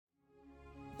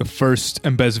The first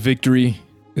and best victory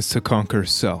is to conquer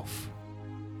self.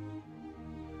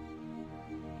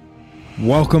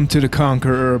 Welcome to the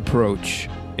Conqueror Approach,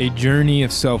 a journey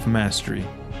of self-mastery.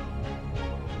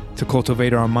 To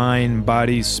cultivate our mind,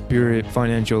 body, spirit,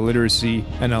 financial literacy,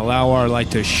 and allow our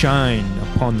light to shine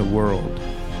upon the world.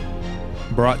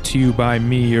 Brought to you by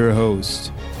me, your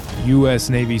host,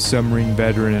 U.S. Navy submarine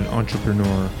veteran and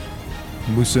entrepreneur,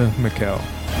 Musa Mikkel.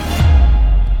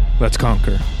 Let's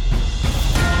conquer.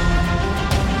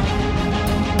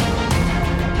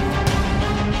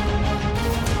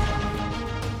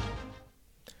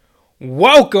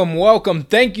 Welcome.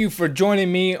 Thank you for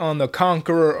joining me on the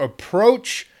Conqueror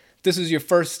Approach. If this is your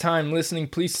first time listening,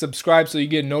 please subscribe so you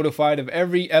get notified of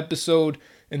every episode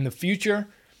in the future.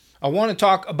 I want to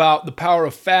talk about the power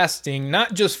of fasting,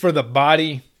 not just for the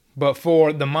body, but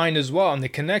for the mind as well, and the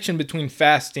connection between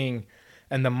fasting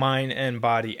and the mind and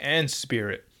body and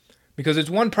spirit. Because it's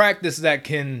one practice that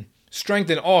can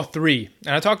strengthen all three.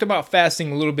 And I talked about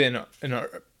fasting a little bit in a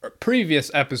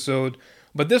previous episode,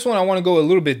 but this one I want to go a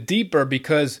little bit deeper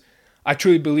because I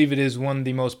truly believe it is one of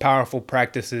the most powerful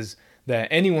practices that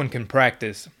anyone can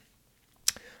practice.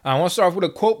 I want to start off with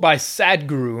a quote by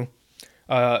Sadhguru,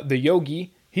 the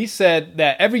yogi. He said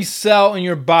that every cell in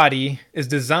your body is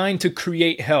designed to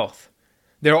create health.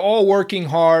 They're all working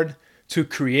hard to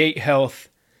create health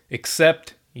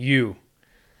except you.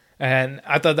 And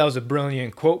I thought that was a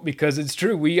brilliant quote because it's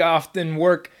true. We often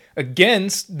work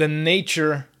against the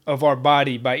nature of our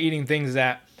body by eating things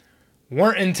that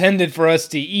weren't intended for us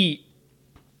to eat,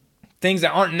 things that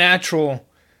aren't natural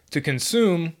to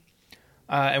consume,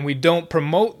 and we don't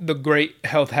promote the great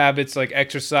health habits like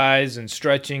exercise and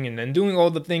stretching and doing all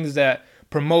the things that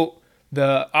promote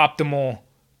the optimal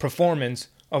performance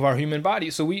of our human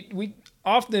body. So we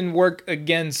often work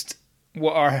against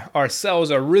what our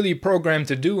cells are really programmed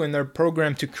to do, and they're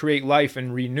programmed to create life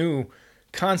and renew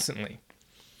constantly.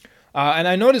 And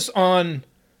I noticed on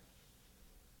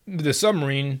the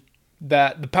submarine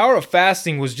that the power of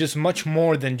fasting was just much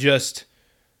more than just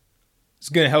it's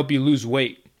going to help you lose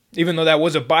weight. Even though that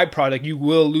was a byproduct, you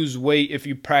will lose weight if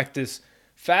you practice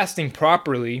fasting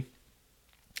properly.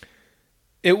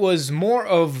 It was more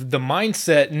of the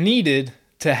mindset needed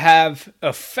to have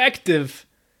effective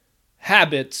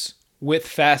habits with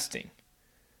fasting,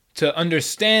 to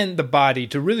understand the body,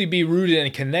 to really be rooted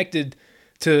and connected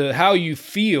to how you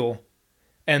feel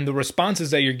and the responses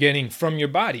that you're getting from your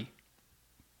body.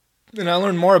 And I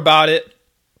learned more about it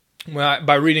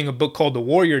by reading a book called The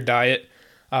Warrior Diet,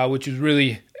 which is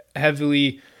really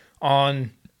heavily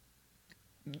on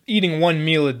eating one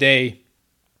meal a day.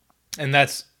 And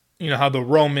that's, how the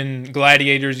Roman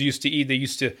gladiators used to eat. They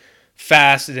used to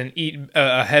fast and eat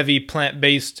a heavy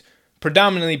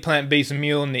predominantly plant-based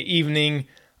meal in the evening,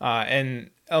 and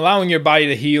allowing your body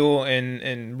to heal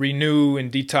and renew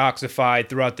and detoxify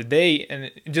throughout the day.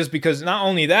 And just because not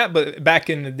only that, but back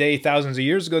in the day, thousands of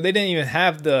years ago, they didn't even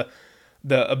have the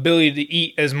ability to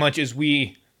eat as much as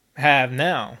we have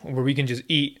now, where we can just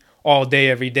eat all day,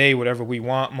 every day, whatever we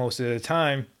want most of the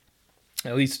time,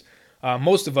 at least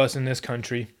most of us in this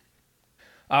country.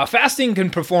 Fasting can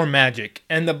perform magic,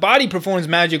 and the body performs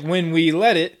magic when we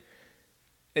let it.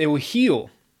 It will heal,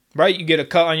 right? You get a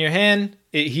cut on your hand,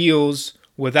 it heals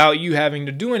without you having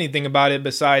to do anything about it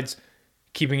besides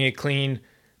keeping it clean.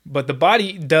 But the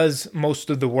body does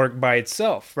most of the work by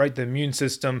itself, right? The immune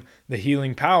system, the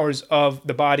healing powers of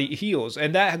the body heals.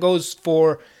 And that goes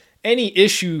for any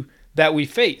issue that we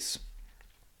face.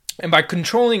 And by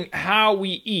controlling how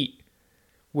we eat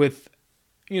with,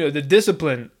 the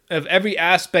discipline of every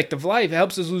aspect of life, it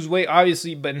helps us lose weight,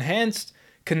 obviously, but enhanced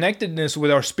connectedness with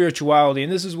our spirituality.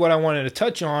 And this is what I wanted to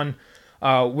touch on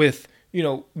with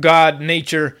God,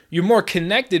 nature. You're more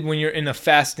connected when you're in a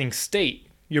fasting state.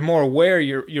 You're more aware.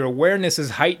 Your awareness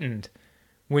is heightened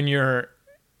when you're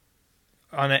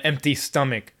on an empty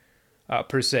stomach,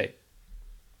 per se.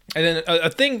 And then a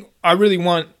thing I really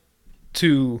want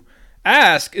to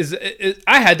ask is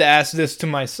I had to ask this to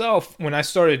myself when I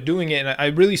started doing it, and I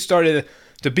really started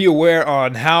to be aware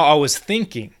on how I was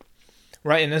thinking,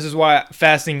 right? And this is why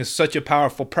fasting is such a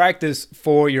powerful practice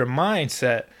for your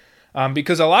mindset.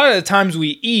 Because a lot of the times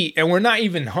we eat and we're not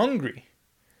even hungry.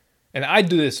 And I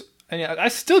do this, and I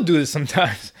still do this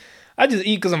sometimes. I just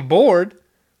eat because I'm bored.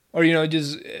 Or,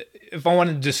 just if I want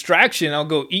a distraction, I'll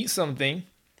go eat something.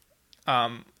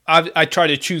 I try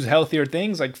to choose healthier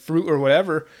things like fruit or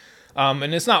whatever.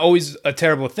 And it's not always a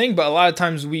terrible thing, but a lot of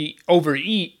times we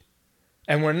overeat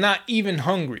and we're not even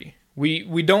hungry.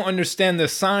 We don't understand the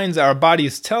signs that our body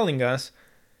is telling us,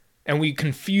 and we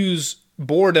confuse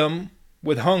boredom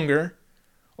with hunger,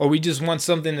 or we just want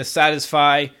something to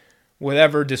satisfy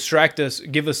whatever, distract us,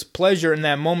 give us pleasure in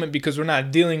that moment because we're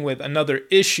not dealing with another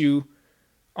issue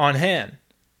on hand.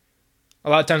 A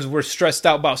lot of times we're stressed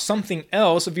out about something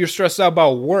else. If you're stressed out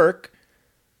about work,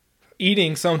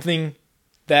 eating something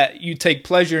that you take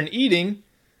pleasure in eating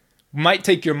might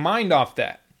take your mind off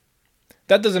that.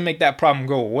 That doesn't make that problem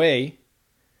go away.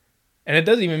 And it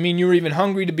doesn't even mean you were even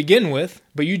hungry to begin with,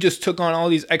 but you just took on all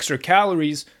these extra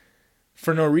calories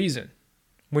for no reason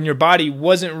when your body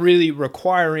wasn't really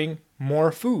requiring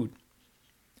more food.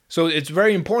 So it's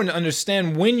very important to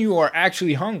understand when you are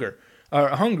actually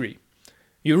hungry.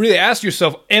 You really ask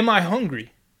yourself, am I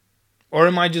hungry? Or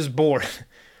am I just bored?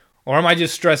 Or am I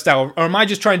just stressed out? Or am I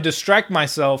just trying to distract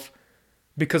myself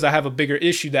because I have a bigger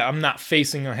issue that I'm not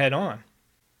facing head on?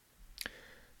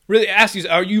 Really ask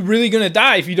yourself, are you really going to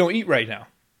die if you don't eat right now?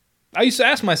 I used to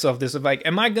ask myself this, of like,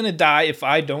 am I going to die if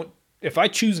I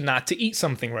choose not to eat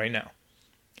something right now?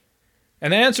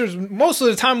 And the answer is most of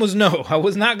the time was no. I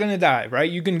was not going to die, right?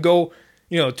 You can go,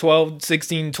 12,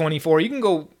 16, 24. You can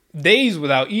go days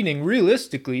without eating,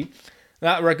 realistically.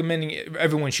 Not recommending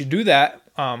everyone should do that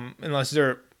unless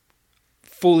they're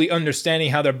fully understanding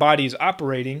how their body is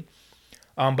operating.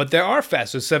 But there are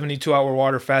fasts, so 72-hour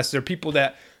water fasts. There are people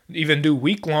that even do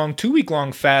week-long,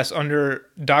 2-week-long fasts under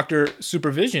doctor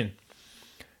supervision.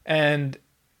 And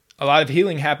a lot of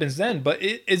healing happens then. But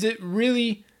is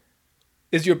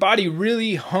your body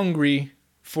really hungry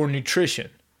for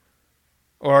nutrition?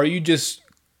 Or are you just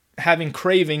having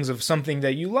cravings of something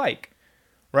that you like,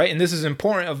 right? And this is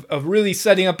important of really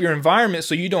setting up your environment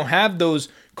so you don't have those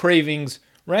cravings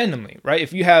randomly, right?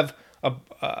 If you have a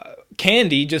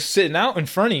candy just sitting out in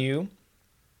front of you,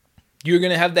 you're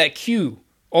going to have that cue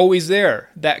always there,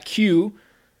 that cue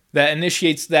that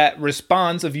initiates that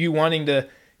response of you wanting to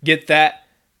get that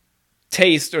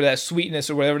taste or that sweetness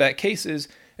or whatever that case is,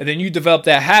 and then you develop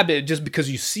that habit just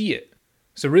because you see it.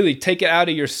 So really take it out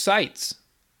of your sights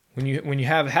when you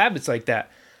have habits like that.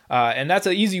 And that's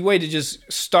an easy way to just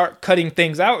start cutting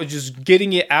things out, is just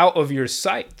getting it out of your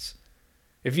sights.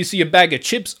 If you see a bag of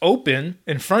chips open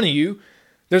in front of you,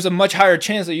 there's a much higher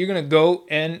chance that you're going to go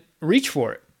and reach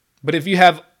for it. But if you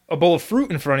have a bowl of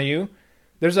fruit in front of you,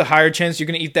 there's a higher chance you're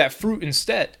going to eat that fruit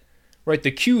instead, right?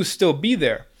 The cues still be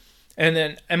there. And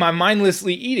then am I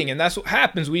mindlessly eating? And that's what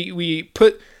happens. We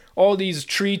put all these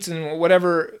treats and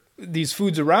whatever, these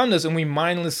foods around us, and we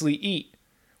mindlessly eat.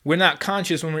 We're not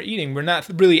conscious when we're eating. We're not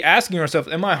really asking ourselves,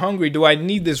 am I hungry? Do I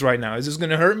need this right now? Is this going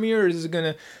to hurt me or is it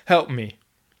going to help me?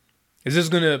 Is this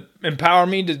going to empower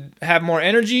me to have more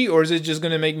energy, or is it just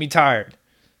going to make me tired?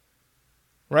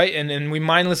 Right? And then we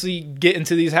mindlessly get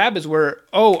into these habits where,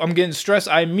 I'm getting stressed.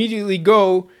 I immediately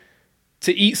go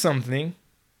to eat something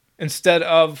instead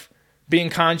of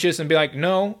being conscious and be like,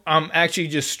 no, I'm actually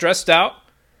just stressed out.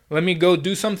 Let me go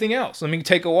do something else. Let me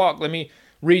take a walk. Let me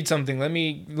read something. Let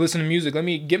me listen to music. Let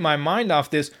me get my mind off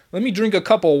this. Let me drink a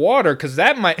cup of water, because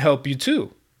that might help you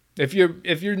too. If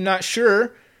you're not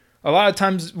sure, a lot of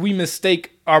times we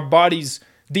mistake our body's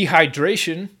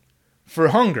dehydration for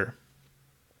hunger.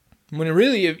 When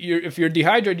really, if you're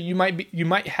dehydrated, you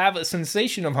might have a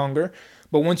sensation of hunger,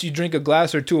 but once you drink a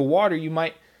glass or two of water, you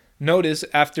might notice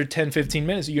after 10, 15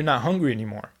 minutes you're not hungry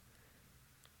anymore.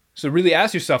 So really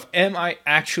ask yourself, am I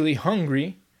actually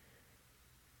hungry?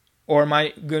 Or am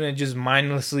I going to just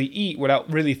mindlessly eat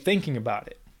without really thinking about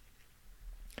it?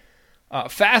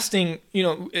 Fasting,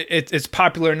 it's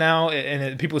popular now,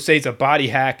 and people say it's a body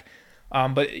hack,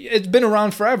 but it's been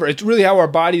around forever. It's really how our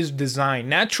body is designed.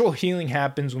 Natural healing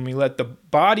happens when we let the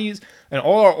bodies and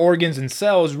all our organs and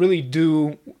cells really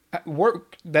do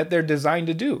work that they're designed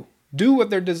to do. Do what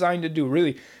they're designed to do.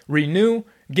 Really renew,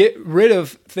 get rid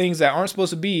of things that aren't supposed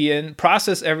to be in,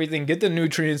 process everything, get the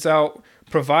nutrients out,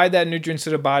 provide that nutrients to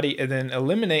the body, and then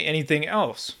eliminate anything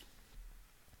else.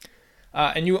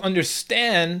 And you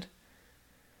understand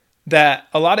that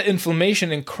a lot of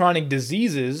inflammation and chronic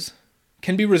diseases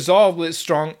can be resolved with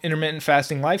strong intermittent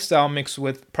fasting lifestyle mixed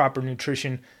with proper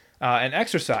nutrition and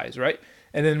exercise, right?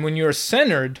 And then when you're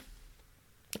centered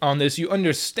on this, you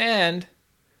understand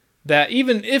that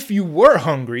even if you were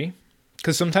hungry,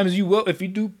 because sometimes you will, if you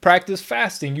do practice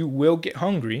fasting, you will get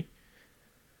hungry.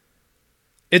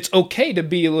 It's okay to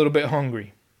be a little bit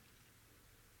hungry.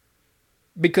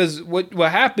 Because what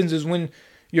happens is when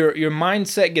your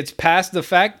mindset gets past the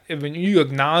fact, when you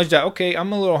acknowledge that, okay,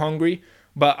 I'm a little hungry,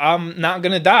 but I'm not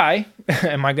going to die.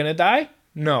 Am I going to die?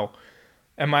 No.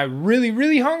 Am I really,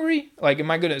 really hungry? Like, am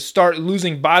I going to start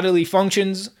losing bodily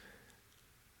functions?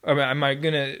 Am I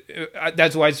going to...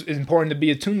 That's why it's important to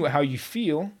be attuned with how you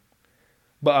feel.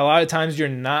 But a lot of times you're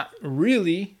not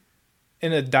really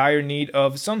in a dire need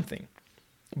of something.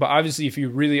 But obviously, if you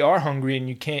really are hungry and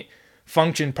you can't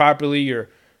function properly. Your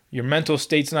mental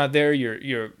state's not there.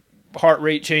 Your heart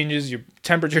rate changes. Your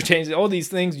temperature changes. All these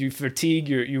things. You fatigue.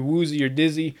 You're woozy. You're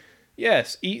dizzy.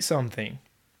 Yes, eat something.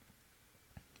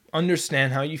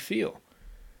 Understand how you feel.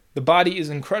 The body is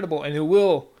incredible, and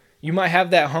you might have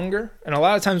that hunger, and a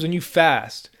lot of times when you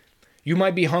fast, you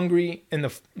might be hungry in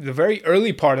the very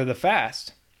early part of the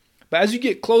fast. But as you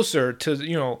get closer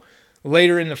to,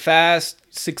 later in the fast,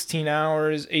 16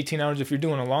 hours, 18 hours, if you're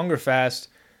doing a longer fast,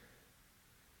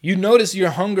 you notice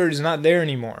your hunger is not there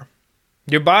anymore.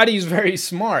 Your body is very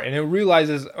smart, and it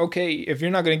realizes, okay, if you're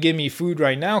not going to give me food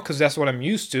right now, because that's what I'm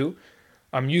used to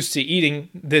eating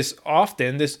this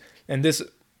often, this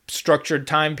structured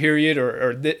time period,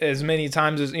 or as many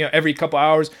times as, every couple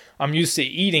hours, I'm used to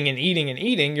eating and eating and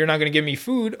eating. You're not going to give me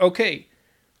food. Okay,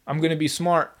 I'm going to be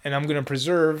smart, and I'm going to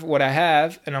preserve what I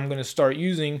have, and I'm going to start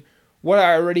using what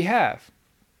I already have.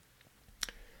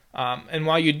 And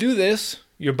while you do this,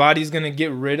 your body's going to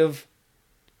get rid of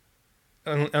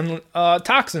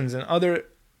toxins and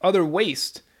other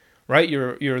waste, right?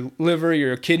 Your liver,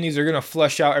 your kidneys are going to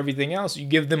flush out everything else. You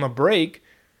give them a break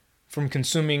from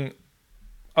consuming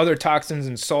other toxins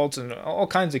and salts and all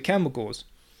kinds of chemicals.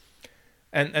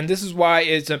 And this is why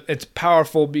it's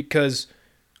powerful, because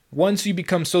once you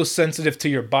become so sensitive to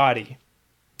your body,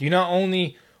 you not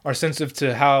only are sensitive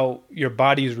to how your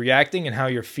body is reacting and how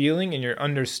you're feeling, and you're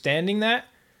understanding that,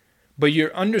 but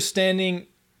you're understanding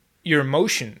your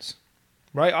emotions,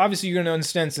 right? Obviously, you're going to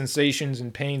understand sensations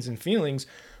and pains and feelings,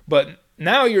 but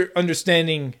now you're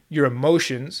understanding your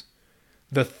emotions,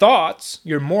 the thoughts.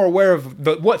 You're more aware of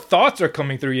what thoughts are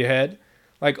coming through your head.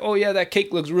 Like, oh yeah, that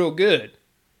cake looks real good,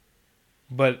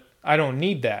 but I don't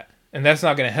need that, and that's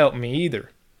not going to help me either.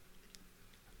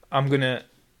 I'm going to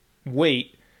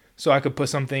wait so I could put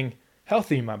something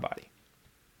healthy in my body.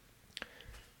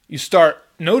 You start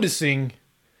noticing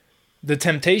the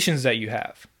temptations that you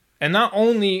have. And not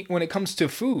only when it comes to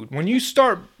food, when you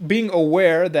start being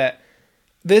aware that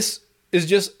this is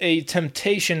just a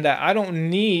temptation that I don't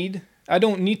need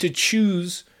to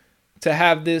choose to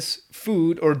have this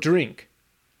food or drink.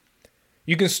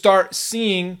 You can start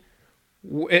seeing,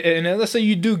 and let's say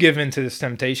you do give in to this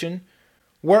temptation,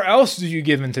 where else do you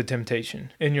give into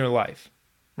temptation in your life?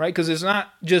 Right? Because it's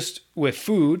not just with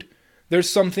food. There's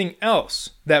something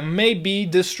else that may be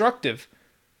destructive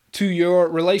to your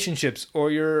relationships or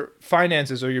your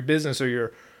finances or your business or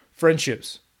your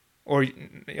friendships, or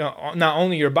not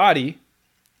only your body,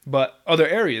 but other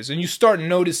areas. And you start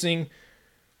noticing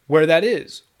where that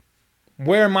is.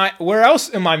 Where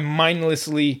else am I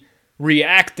mindlessly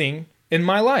reacting in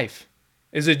my life?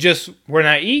 Is it just when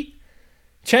I eat?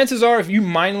 Chances are, if you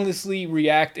mindlessly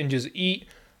react and just eat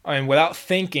and without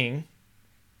thinking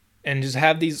and just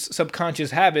have these subconscious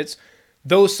habits,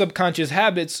 those subconscious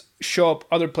habits show up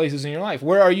other places in your life.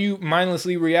 Where are you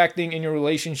mindlessly reacting in your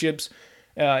relationships,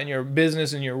 in your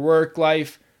business, in your work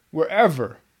life,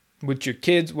 wherever, with your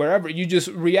kids, wherever? You just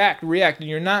react, and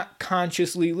you're not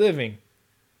consciously living.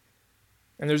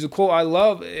 And there's a quote I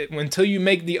love: until you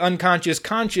make the unconscious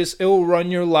conscious, it will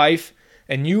run your life,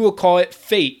 and you will call it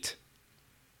fate.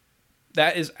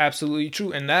 That is absolutely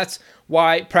true. And that's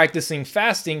why practicing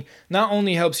fasting not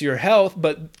only helps your health,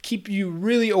 but keep you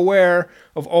really aware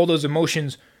of all those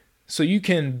emotions so you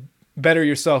can better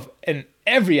yourself in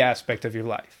every aspect of your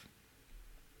life.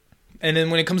 And then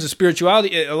when it comes to spirituality,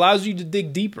 it allows you to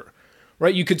dig deeper,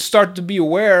 right? You could start to be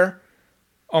aware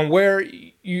on where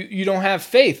you don't have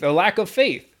faith, a lack of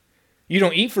faith. You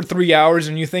don't eat for 3 hours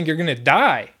and you think you're going to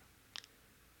die.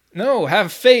 No,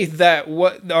 have faith that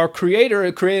what our Creator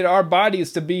created our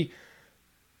bodies to be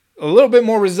a little bit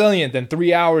more resilient than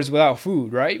 3 hours without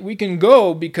food, right? We can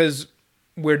go because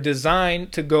we're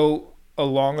designed to go a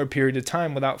longer period of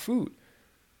time without food.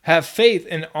 Have faith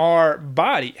in our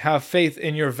body. Have faith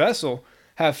in your vessel.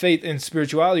 Have faith in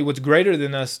spirituality, what's greater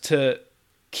than us, to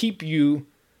keep you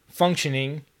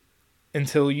functioning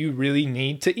until you really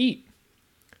need to eat.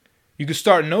 You can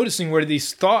start noticing where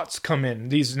these thoughts come in,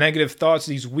 these negative thoughts,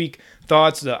 these weak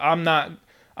thoughts, that I'm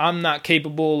not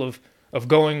capable of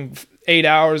going 8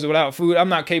 hours without food. I'm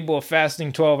not capable of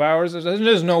fasting 12 hours.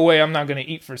 There's no way I'm not going to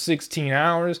eat for 16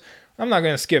 hours. I'm not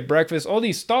going to skip breakfast. All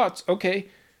these thoughts, okay.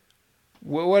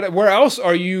 Where else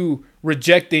are you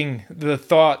rejecting the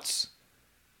thoughts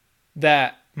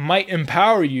that might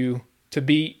empower you to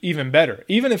be even better?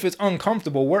 Even if it's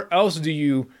uncomfortable, where else do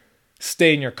you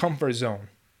stay in your comfort zone?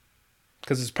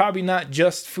 Because it's probably not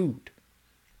just food.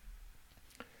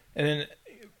 And then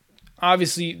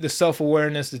obviously the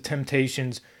self-awareness, the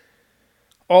temptations,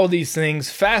 all these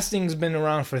things. Fasting's been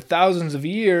around for thousands of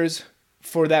years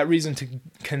for that reason, to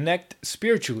connect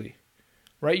spiritually,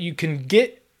 right? You can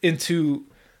get into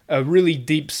a really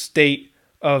deep state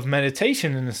of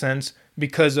meditation in a sense,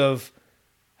 because of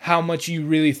how much you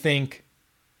really think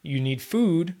you need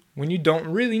food when you don't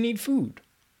really need food.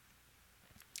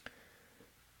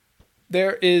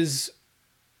 There is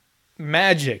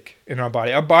magic in our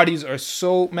body. Our bodies are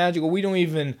so magical. We don't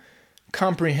even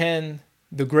comprehend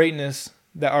the greatness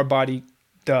that our body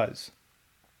does.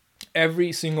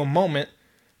 Every single moment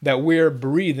that we're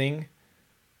breathing,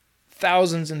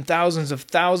 thousands and thousands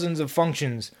of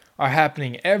functions are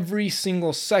happening every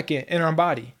single second in our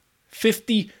body.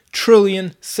 50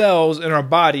 trillion cells in our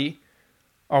body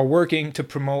are working to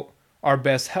promote our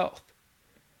best health.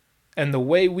 And the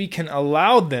way we can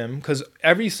allow them, because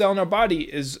every cell in our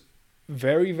body is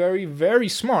very, very, very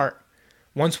smart.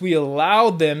 Once we allow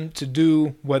them to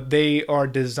do what they are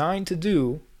designed to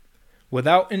do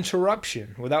without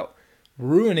interruption, without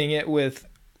ruining it with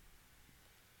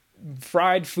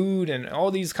fried food and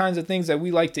all these kinds of things that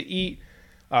we like to eat,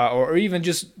 or even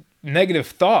just negative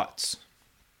thoughts,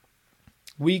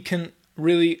 we can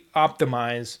really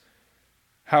optimize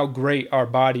how great our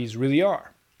bodies really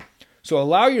are. So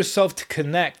allow yourself to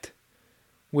connect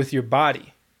with your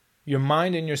body, your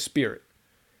mind, and your spirit.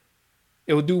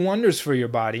 It will do wonders for your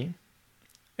body.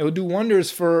 It will do wonders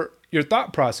for your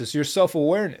thought process, your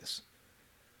self-awareness.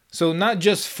 So not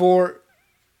just for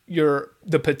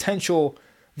the potential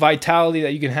vitality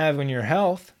that you can have in your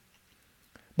health,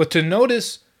 but to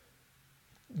notice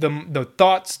the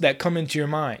thoughts that come into your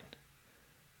mind.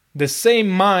 The same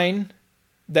mind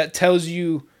that tells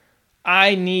you,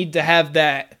 I need to have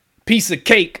that piece of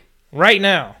cake right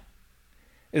now,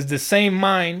 is the same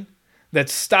mind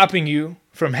that's stopping you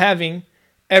from having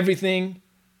everything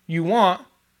you want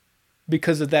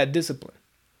because of that discipline.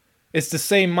 It's the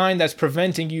same mind that's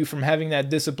preventing you from having that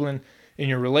discipline in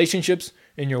your relationships,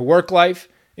 in your work life,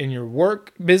 in your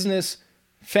work, business,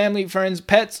 family, friends,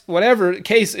 pets, whatever the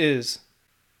case is.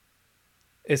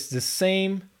 It's the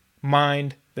same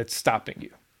mind that's stopping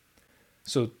you.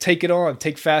 So take it on.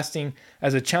 Take fasting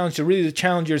as a challenge to really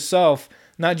challenge yourself,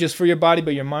 not just for your body,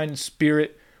 but your mind and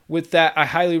spirit. With that, I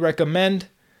highly recommend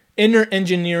Inner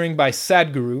Engineering by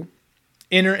Sadhguru.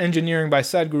 Inner Engineering by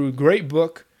Sadhguru, great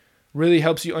book. Really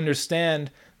helps you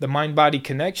understand the mind-body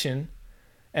connection.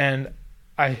 And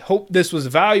I hope this was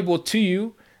valuable to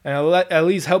you, and I'll at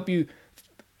least help you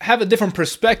have a different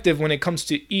perspective when it comes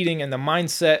to eating and the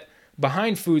mindset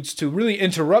behind foods to really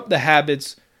interrupt the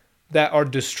habits that are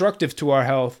destructive to our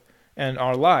health and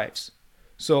our lives.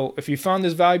 So if you found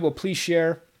this valuable, please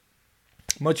share.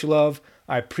 Much love.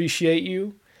 I appreciate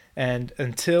you. And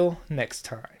until next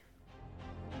time.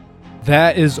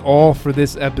 That is all for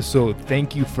this episode.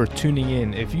 Thank you for tuning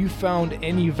in. If you found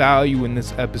any value in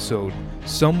this episode,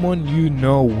 someone you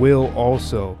know will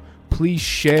also. Please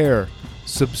share,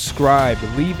 subscribe,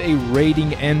 leave a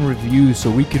rating and review so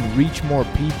we can reach more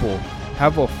people,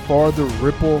 have a farther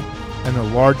ripple and a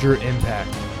larger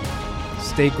impact.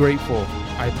 Stay grateful.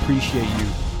 I appreciate you.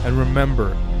 And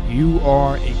remember, you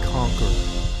are a conqueror.